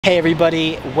Hey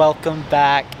everybody, welcome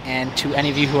back, and to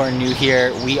any of you who are new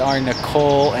here, we are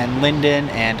Nicole and Lyndon,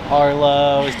 and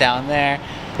Arlo is down there.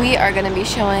 We are going to be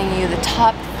showing you the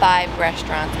top 5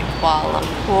 restaurants in Kuala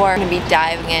Lumpur. We're going to be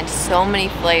diving into so many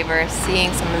flavors,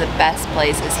 seeing some of the best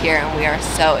places here, and we are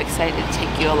so excited to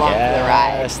take you along for the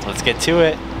ride. Yes, let's get to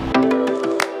it.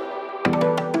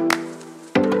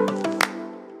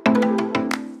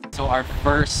 So our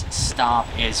first stop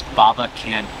is Baba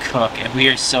Can Cook, and we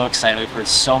are so excited. We've heard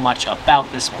so much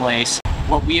about this place.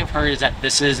 What we have heard is that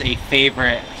this is a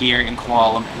favorite here in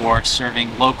Kuala Lumpur,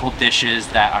 serving local dishes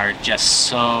that are just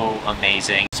so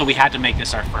amazing. So we had to make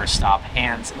this our first stop,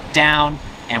 hands down,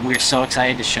 and we're so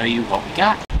excited to show you what we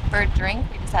got. For a drink,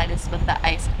 we decided to split the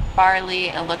iced barley.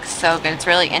 It looks so good. It's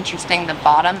really interesting. The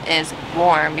bottom is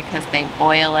warm because they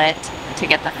boil it to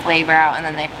get the flavor out, and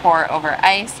then they pour it over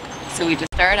ice. So we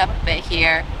just stir it up a bit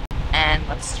here, and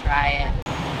let's try it.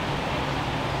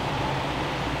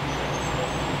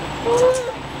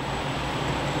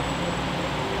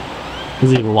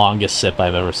 This is the longest sip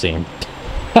I've ever seen.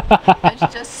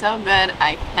 It's just so good,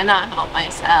 I cannot help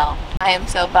myself. I am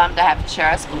so bummed I have to share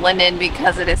this with Lyndon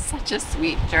because it is such a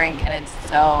sweet drink and it's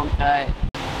so good.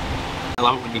 I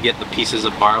love it when you get the pieces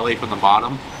of barley from the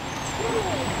bottom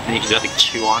and you can just like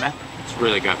chew on it. It's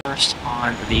really good. First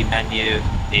on the menu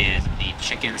is the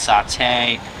chicken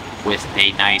satay with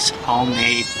a nice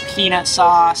homemade peanut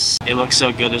sauce. It looks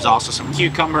so good. There's also some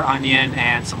cucumber, onion,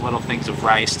 and some little things of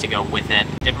rice to go with it.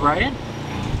 Dip it right in.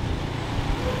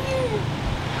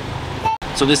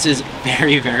 So this is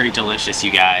very, very delicious,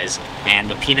 you guys. And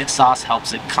the peanut sauce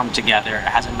helps it come together. It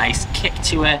has a nice kick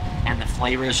to it, and the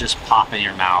flavors just pop in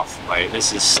your mouth. Like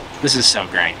this is so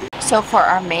great. So for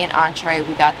our main entree,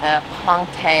 we got the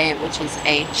pongte, which is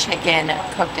a chicken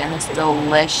cooked in this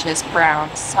delicious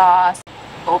brown sauce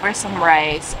over some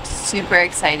rice. Super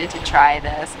excited to try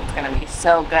this. It's gonna be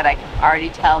so good. I can already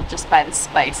tell just by the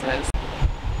spices.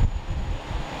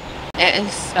 It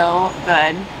is so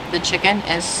good. The chicken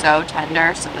is so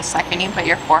tender, so the second you put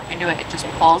your fork into it, it just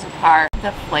pulls apart.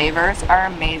 The flavors are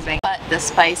amazing, but the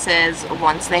spices,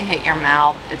 once they hit your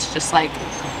mouth, it's just like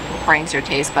brings your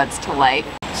taste buds to life.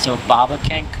 So Baba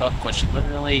Can Cook, which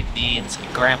literally means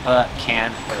Grandpa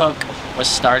Can Cook, was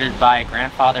started by a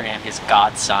grandfather and his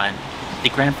godson. The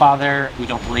grandfather, we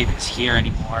don't believe, is here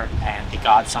anymore, and the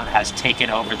godson has taken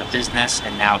over the business,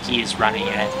 and now he is running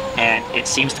it. And it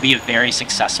seems to be a very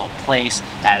successful place,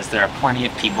 as there are plenty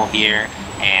of people here,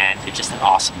 and it's just an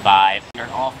awesome vibe. We are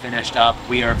all finished up,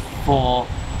 we are full,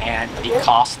 and the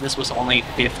cost of this was only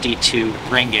 52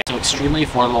 ringgit, so extremely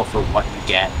affordable for what you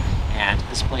get. And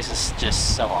this place is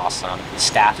just so awesome. The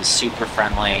staff is super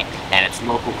friendly, and it's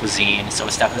local cuisine, so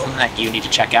it's definitely something that you need to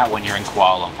check out when you're in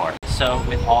Kuala Lumpur. So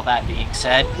with all that being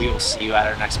said, we will see you at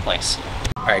our next place.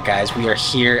 Alright guys, we are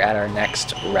here at our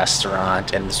next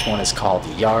restaurant, and this one is called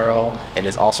Yarrow. It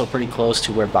is also pretty close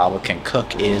to where Baba Can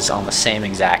Cook is, on the same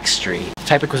exact street. The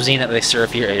type of cuisine that they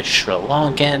serve here is Sri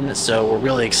Lankan, so we're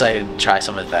really excited to try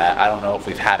some of that. I don't know if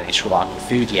we've had any Sri Lankan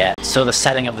food yet. So the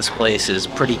setting of this place is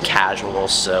pretty casual,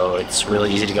 so it's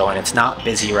really easy to go in. It's not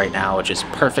busy right now, which is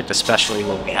perfect, especially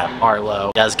when we have Arlo.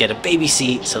 It does get a baby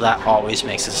seat, so that always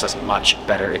makes this a much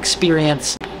better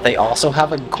experience. They also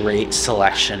have a great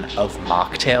selection of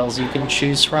mocktails you can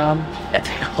choose from, and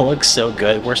they all look so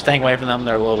good. We're staying away from them,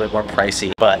 they're a little bit more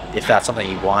pricey, but if that's something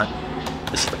you want,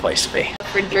 this is the place to be.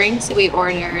 For drinks, we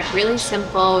ordered really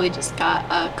simple. We just got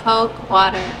a Coke,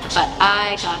 water, but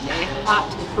I got a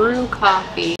hot brew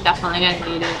coffee. Definitely gonna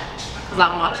need it because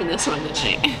I'm watching this one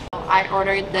tonight. I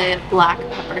ordered the black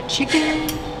pepper chicken.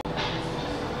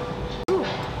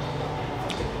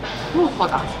 Ooh,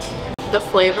 hold on. The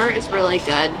flavor is really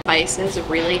good. Spices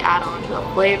really add on to the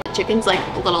flavor. The chicken's like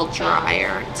a little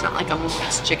drier. It's not like a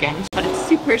moist chicken, but it's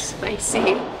super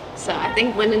spicy. So I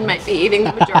think Lyndon might be eating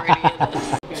the majority of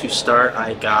this. To start,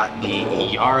 I got the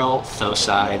Yarrow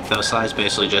Thosai. Thosai is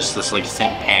basically just this like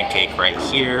thin pancake right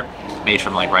here, made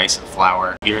from like rice and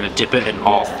flour. You're gonna dip it in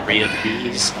all 3 of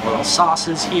these little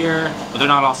sauces here. But they're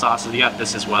not all sauces, you got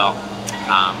this as well.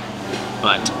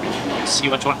 But see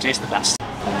which one tastes the best.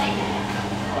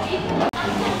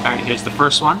 Alright, here's the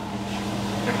first one.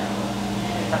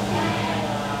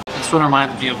 This one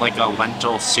reminds me of like a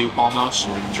lentil soup almost.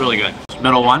 It's really good.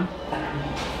 Middle one.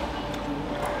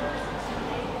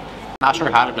 Not sure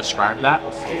how to describe that.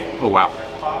 Oh wow.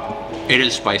 It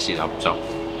is spicy though,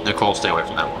 so Nicole, stay away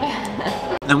from that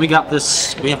one. Then we have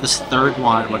this third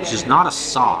one, which is not a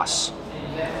sauce.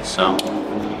 So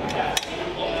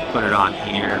put it on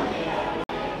here.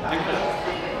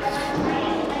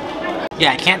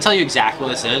 Yeah, I can't tell you exactly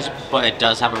what this is, but it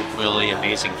does have a really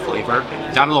amazing flavor.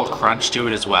 It's got a little crunch to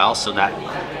it as well, so that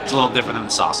It's a little different than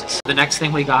the sauces. The next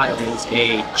thing we got is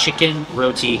a chicken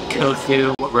roti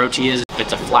kothu. What roti is,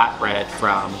 it's a flatbread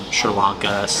from Sri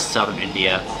Lanka, southern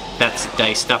India. That's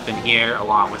diced up in here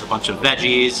along with a bunch of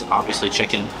veggies, obviously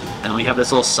chicken. And we have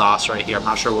this little sauce right here. I'm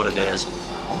not sure what it is.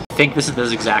 I think this is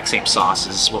the exact same sauce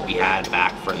as what we had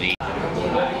back for the...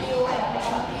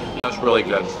 That's really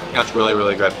good. That's really,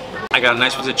 really good. I got a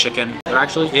nice piece of chicken. There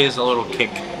actually is a little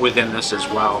kick within this as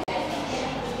well.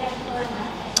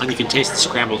 And you can taste the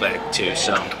scrambled egg too,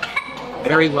 so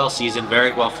very well seasoned,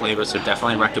 very well flavored, so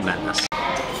definitely recommend this.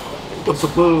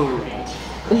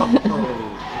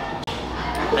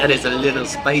 That is a little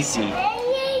spicy.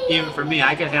 Even for me,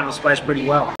 I can handle spice pretty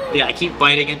well. Yeah, I keep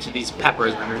biting into these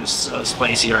peppers and they're just so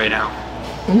spicy right now.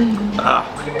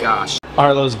 Oh my gosh.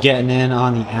 Arlo's getting in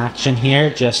on the action here,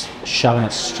 just shoving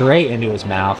it straight into his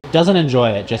mouth. Doesn't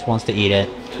enjoy it, just wants to eat it,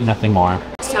 nothing more.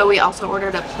 So we also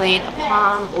ordered a plain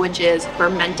appam, which is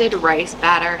fermented rice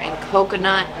batter and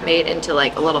coconut made into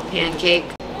like a little pancake.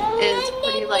 It's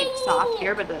pretty like soft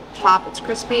here, but at the top it's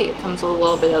crispy. It comes with a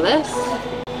little bit of this.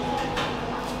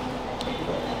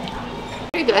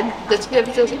 Pretty good. This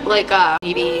gives us like a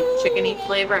meaty, chickeny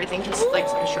flavor. I think it's like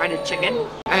some shredded chicken.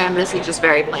 And this is just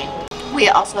very plain. We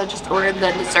also just ordered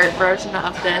the dessert version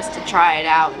of this to try it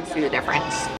out and see the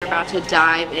difference. We're about to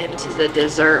dive into the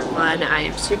dessert one. I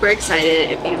am super excited.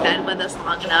 If you've been with us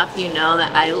long enough, you know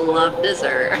that I love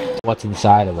dessert. What's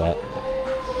inside of it?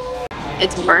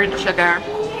 It's burnt sugar,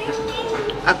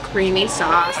 a creamy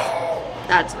sauce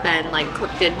that's been like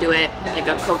cooked into it, like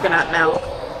a coconut milk,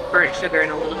 burnt sugar,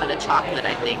 and a little bit of chocolate,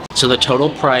 I think. So the total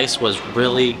price was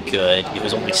really good. It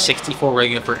was only 64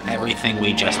 ringgit for everything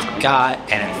we just got,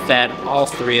 and it fed all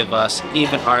three of us,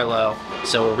 even Arlo.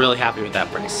 So we're really happy with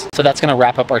that price. So that's gonna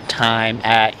wrap up our time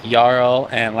at Jarl,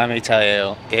 and let me tell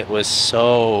you, it was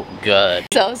so good.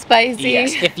 So spicy.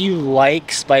 Yes, if you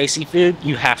like spicy food,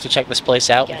 you have to check this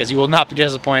place out because you will not be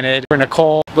disappointed. For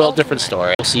Nicole, a little different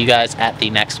story. We'll see you guys at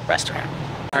the next restaurant.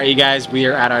 All right, you guys, we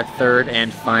are at our third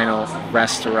and final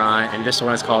restaurant, and this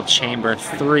one is called Chamber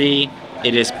 3.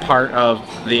 It is part of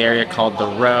the area called The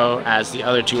Row, as the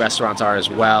other two restaurants are as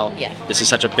well. Yeah. This is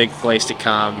such a big place to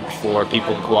come for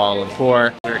people in Kuala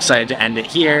Lumpur. We're excited to end it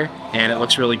here, and it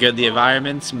looks really good. The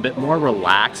environment's a bit more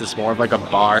relaxed. It's more of like a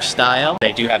bar style.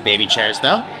 They do have baby chairs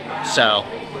though, so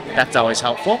that's always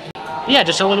helpful. Yeah,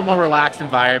 just a little more relaxed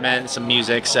environment, some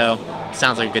music, so it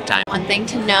sounds like a good time. One thing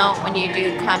to note when you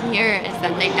do come here is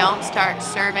that they don't start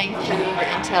serving food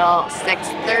until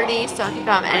 6:30, so if you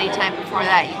come anytime before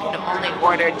that, you can only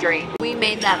order drink. We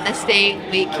made that mistake.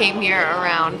 We came here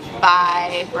around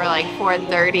 5 or like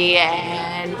 4:30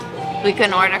 and we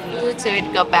couldn't order food, so we had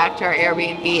to go back to our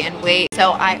Airbnb and wait.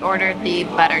 So I ordered the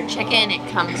buttered chicken. It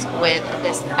comes with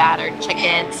this battered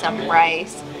chicken, some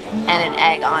rice, and an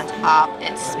egg on top.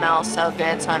 It smells so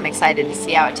good, so I'm excited to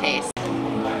see how it tastes.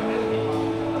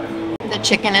 The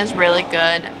chicken is really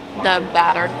good. The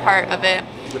battered part of it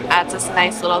adds this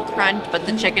nice little crunch, but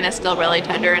the chicken is still really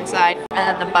tender inside.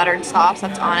 And then the buttered sauce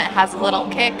that's on it has a little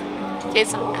kick.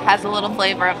 Has a little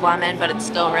flavor of lemon, but it's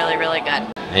still really, really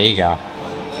good. There you go.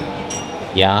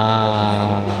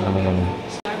 Yum.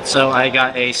 So I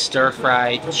got a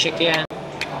stir-fried chicken.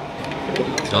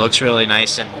 It looks really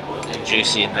nice and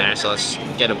juicy in there, so let's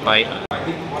get a bite.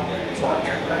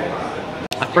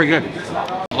 That's pretty good.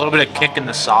 A little bit of kick in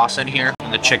the sauce in here,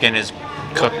 and the chicken is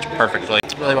cooked perfectly.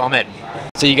 It's really well made.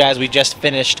 So you guys, we just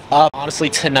finished up. Honestly,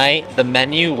 tonight the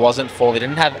menu wasn't full. They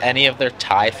didn't have any of their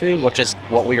Thai food, which is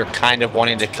what we were kind of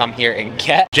wanting to come here and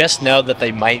get. Just know that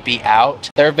they might be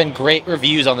out. There have been great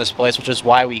reviews on this place, which is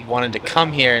why we wanted to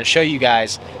come here and show you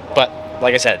guys. But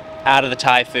like I said, out of the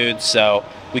Thai food, so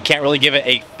we can't really give it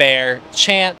a fair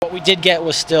chance. What we did get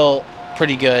was still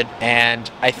pretty good,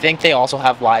 and I think they also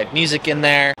have live music in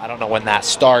there. I don't know when that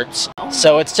starts.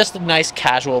 So it's just a nice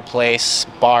casual place,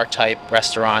 bar type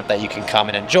restaurant that you can come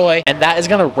and enjoy. And that is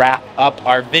gonna wrap up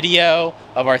our video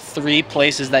of our 3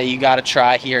 places that you gotta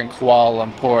try here in Kuala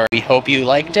Lumpur. We hope you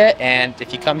liked it, and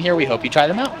if you come here, we hope you try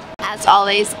them out. As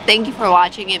always, thank you for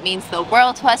watching. It means the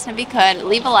world to us, and if you could,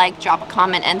 leave a like, drop a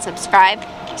comment, and subscribe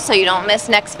so you don't miss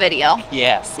next video.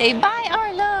 Yeah. Say bye,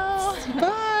 Arlo.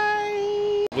 Bye.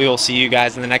 We will see you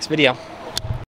guys in the next video.